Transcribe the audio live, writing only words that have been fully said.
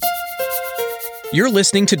You're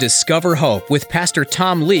listening to Discover Hope with Pastor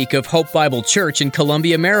Tom Leake of Hope Bible Church in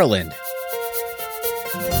Columbia, Maryland.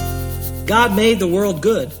 God made the world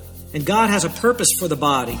good, and God has a purpose for the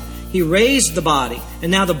body. He raised the body,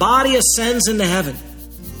 and now the body ascends into heaven.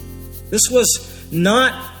 This was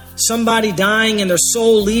not somebody dying and their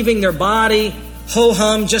soul leaving their body,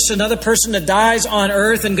 ho-hum, just another person that dies on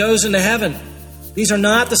earth and goes into heaven. These are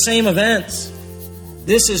not the same events.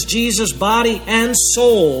 This is Jesus' body and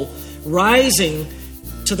soul rising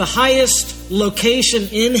to the highest location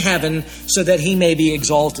in heaven so that he may be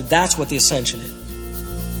exalted. That's what the ascension is.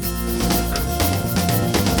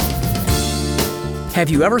 Have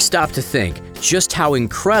you ever stopped to think just how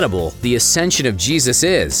incredible the ascension of Jesus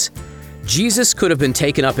is? Jesus could have been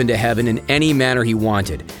taken up into heaven in any manner he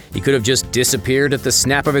wanted. He could have just disappeared at the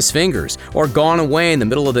snap of his fingers or gone away in the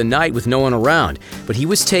middle of the night with no one around. But he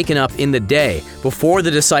was taken up in the day, before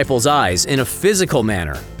the disciples' eyes, in a physical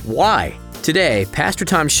manner. Why? Today, Pastor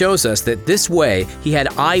Tom shows us that this way he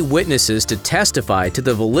had eyewitnesses to testify to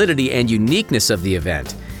the validity and uniqueness of the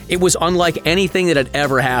event. It was unlike anything that had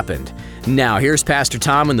ever happened. Now, here's Pastor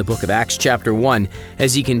Tom in the book of Acts chapter 1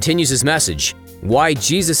 as he continues his message, Why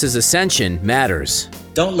Jesus' Ascension Matters.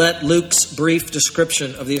 Don't let Luke's brief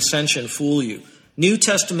description of the ascension fool you. New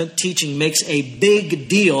Testament teaching makes a big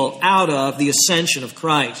deal out of the ascension of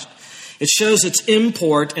Christ. It shows its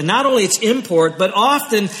import, and not only its import, but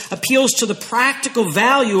often appeals to the practical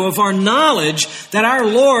value of our knowledge that our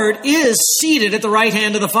Lord is seated at the right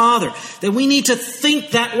hand of the Father. That we need to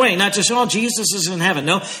think that way, not just, Jesus is in heaven.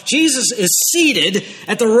 No, Jesus is seated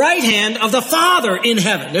at the right hand of the Father in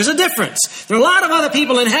heaven. There's a difference. There are a lot of other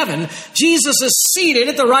people in heaven. Jesus is seated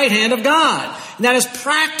at the right hand of God. And that has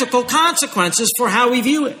practical consequences for how we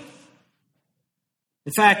view it.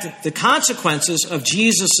 In fact, the consequences of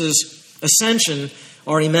Jesus' ascension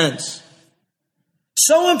are immense.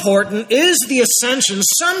 So important is the ascension,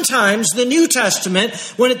 sometimes the New Testament,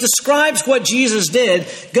 when it describes what Jesus did,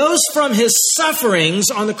 goes from his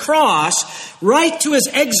sufferings on the cross right to his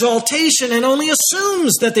exaltation and only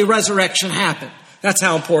assumes that the resurrection happened. That's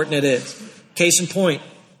how important it is. Case in point,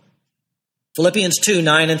 Philippians 2,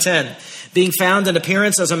 9 and 10. Being found in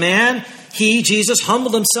appearance as a man, he, Jesus,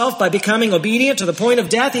 humbled himself by becoming obedient to the point of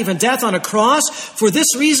death, even death on a cross. For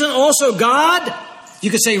this reason also God, you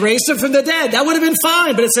could say, raised him from the dead. That would have been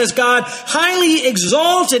fine, but it says God highly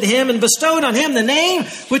exalted him and bestowed on him the name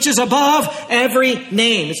which is above every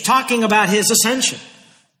name. It's talking about his ascension.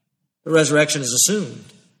 The resurrection is assumed.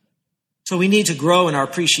 So we need to grow in our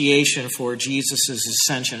appreciation for Jesus'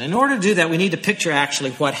 ascension. In order to do that, we need to picture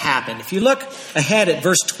actually what happened. If you look ahead at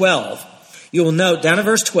verse 12, you will note down at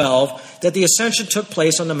verse 12 that the ascension took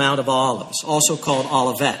place on the Mount of Olives, also called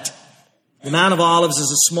Olivet. The Mount of Olives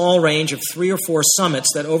is a small range of 3 or 4 summits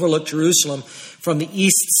that overlook Jerusalem from the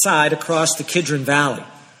east side across the Kidron Valley.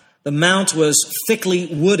 The mount was thickly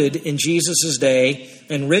wooded in Jesus' day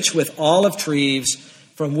and rich with olive trees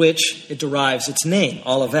from which it derives its name,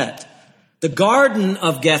 Olivet. The Garden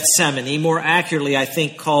of Gethsemane, more accurately I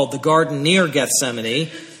think called the Garden near Gethsemane,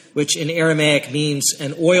 which in Aramaic means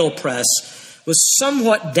an oil press, was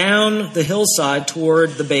somewhat down the hillside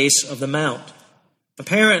toward the base of the mount.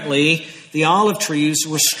 Apparently, the olive trees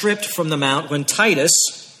were stripped from the mount when Titus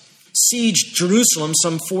sieged Jerusalem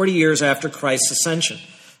some 40 years after Christ's ascension.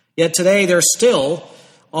 Yet today there are still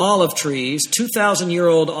olive trees,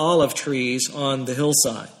 2,000-year-old olive trees on the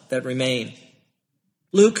hillside that remain.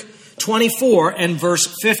 Luke 24 and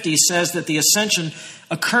verse 50 says that the ascension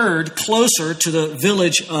occurred closer to the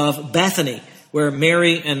village of Bethany, where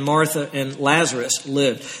Mary and Martha and Lazarus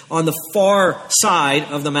lived, on the far side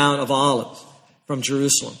of the Mount of Olives from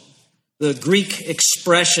Jerusalem. The Greek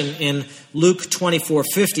expression in Luke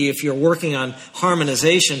 24:50, if you're working on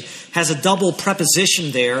harmonization, has a double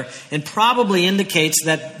preposition there and probably indicates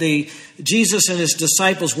that Jesus and his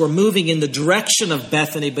disciples were moving in the direction of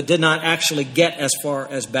Bethany but did not actually get as far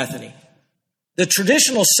as Bethany. The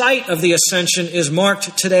traditional site of the ascension is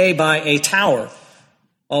marked today by a tower,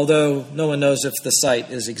 although no one knows if the site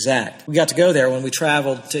is exact. We got to go there when we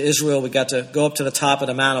traveled to Israel. We got to go up to the top of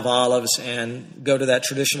the Mount of Olives and go to that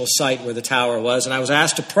traditional site where the tower was. And I was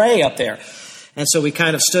asked to pray up there. And so we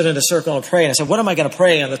kind of stood in a circle and prayed. And I said, what am I going to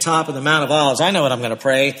pray on the top of the Mount of Olives? I know what I'm going to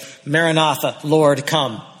pray. Maranatha, Lord,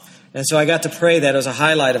 come. And so I got to pray that as a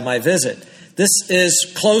highlight of my visit. This is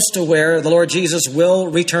close to where the Lord Jesus will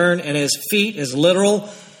return, and his feet, his literal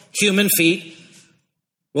human feet,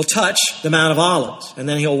 will touch the Mount of Olives, and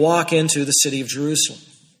then he'll walk into the city of Jerusalem.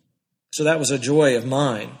 So that was a joy of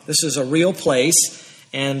mine. This is a real place,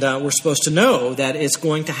 and we're supposed to know that it's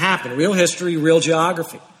going to happen. Real history, real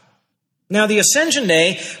geography. Now, the Ascension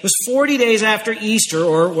Day was 40 days after Easter,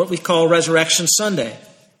 or what we call Resurrection Sunday.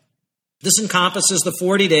 This encompasses the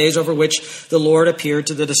 40 days over which the Lord appeared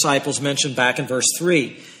to the disciples mentioned back in verse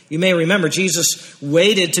 3. You may remember Jesus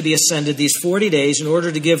waited to be ascended these 40 days in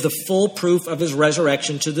order to give the full proof of his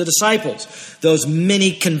resurrection to the disciples, those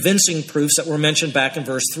many convincing proofs that were mentioned back in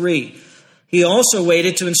verse 3. He also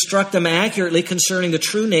waited to instruct them accurately concerning the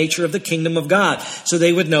true nature of the kingdom of God, so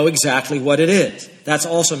they would know exactly what it is. That's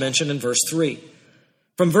also mentioned in verse 3.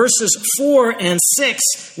 From verses 4 and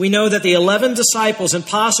 6, we know that the 11 disciples and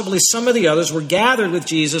possibly some of the others were gathered with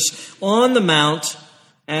Jesus on the mount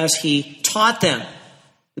as he taught them.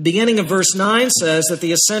 The beginning of verse 9 says that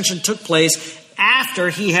the ascension took place after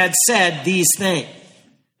he had said these things.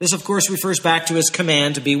 This, of course, refers back to his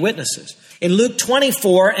command to be witnesses. In Luke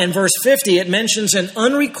 24 and verse 50, it mentions an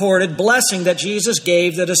unrecorded blessing that Jesus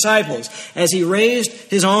gave the disciples as he raised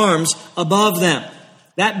his arms above them.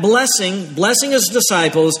 That blessing his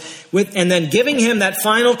disciples, and then giving him that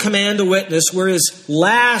final command to witness were his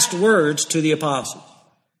last words to the apostles.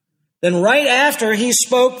 Then right after he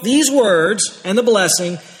spoke these words and the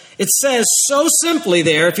blessing, it says so simply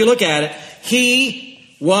there, if you look at it, he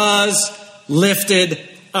was lifted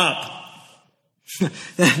up.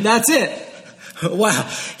 That's it. Wow.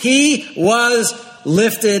 He was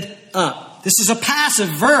lifted up. This is a passive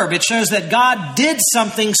verb. It shows that God did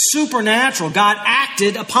something supernatural. God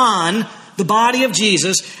acted upon the body of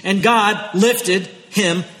Jesus, and God lifted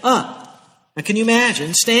him up. Now, can you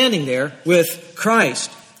imagine standing there with Christ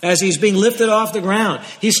as he's being lifted off the ground?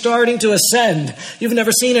 He's starting to ascend. You've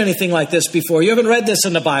never seen anything like this before. You haven't read this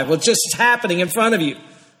in the Bible. It's just happening in front of you.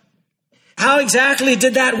 How exactly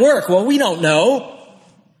did that work? Well, we don't know.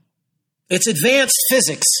 It's advanced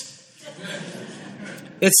physics.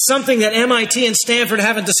 It's something that MIT and Stanford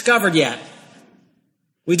haven't discovered yet.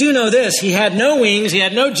 We do know this. He had no wings. He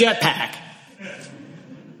had no jetpack.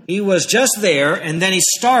 He was just there, and then he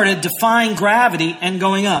started defying gravity and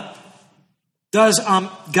going up. Does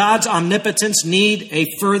God's omnipotence need a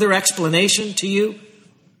further explanation to you?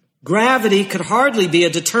 Gravity could hardly be a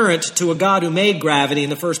deterrent to a God who made gravity in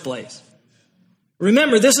the first place.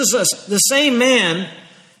 Remember, this is the same man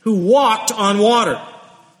who walked on water.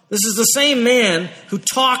 This is the same man who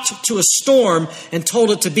talked to a storm and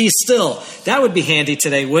told it to be still. That would be handy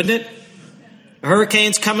today, wouldn't it? A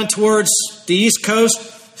hurricane's coming towards the East Coast.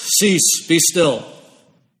 Cease, be still.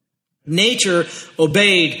 Nature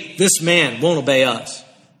obeyed this man, won't obey us.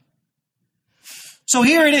 So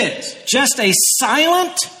here it is, just a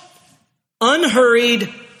silent,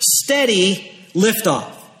 unhurried, steady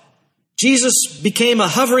liftoff. Jesus became a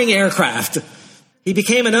hovering aircraft. He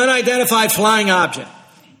became an unidentified flying object.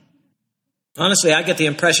 Honestly, I get the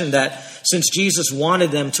impression that since Jesus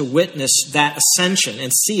wanted them to witness that ascension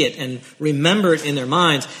and see it and remember it in their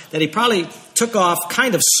minds, that he probably took off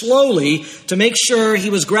kind of slowly to make sure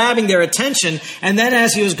he was grabbing their attention. And then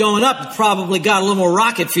as he was going up, it probably got a little more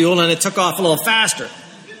rocket fuel and it took off a little faster.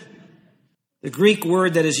 The Greek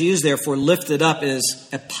word that is used there for lifted up is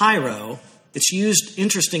epiro. It's used,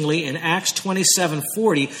 interestingly, in Acts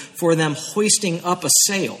 27:40 for them hoisting up a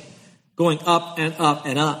sail, going up and up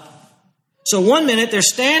and up. So one minute they're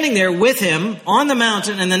standing there with him on the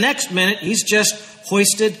mountain, and the next minute he's just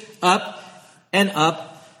hoisted up and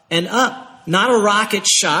up and up. Not a rocket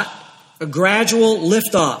shot, a gradual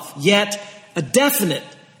liftoff, yet a definite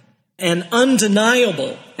and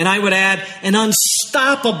undeniable, and I would add, an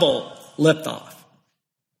unstoppable liftoff.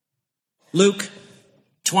 Luke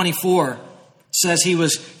 24 says he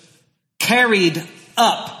was carried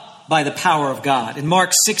up by the power of God. In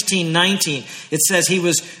Mark 16:19, it says he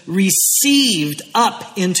was received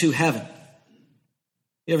up into heaven.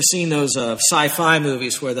 You ever seen those sci-fi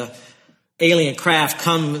movies where the alien craft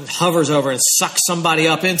hovers over and sucks somebody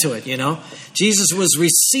up into it, you know? Jesus was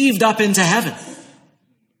received up into heaven.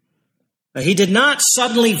 He did not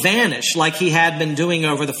suddenly vanish like he had been doing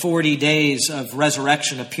over the 40 days of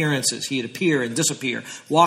resurrection appearances. He'd appear and disappear, walk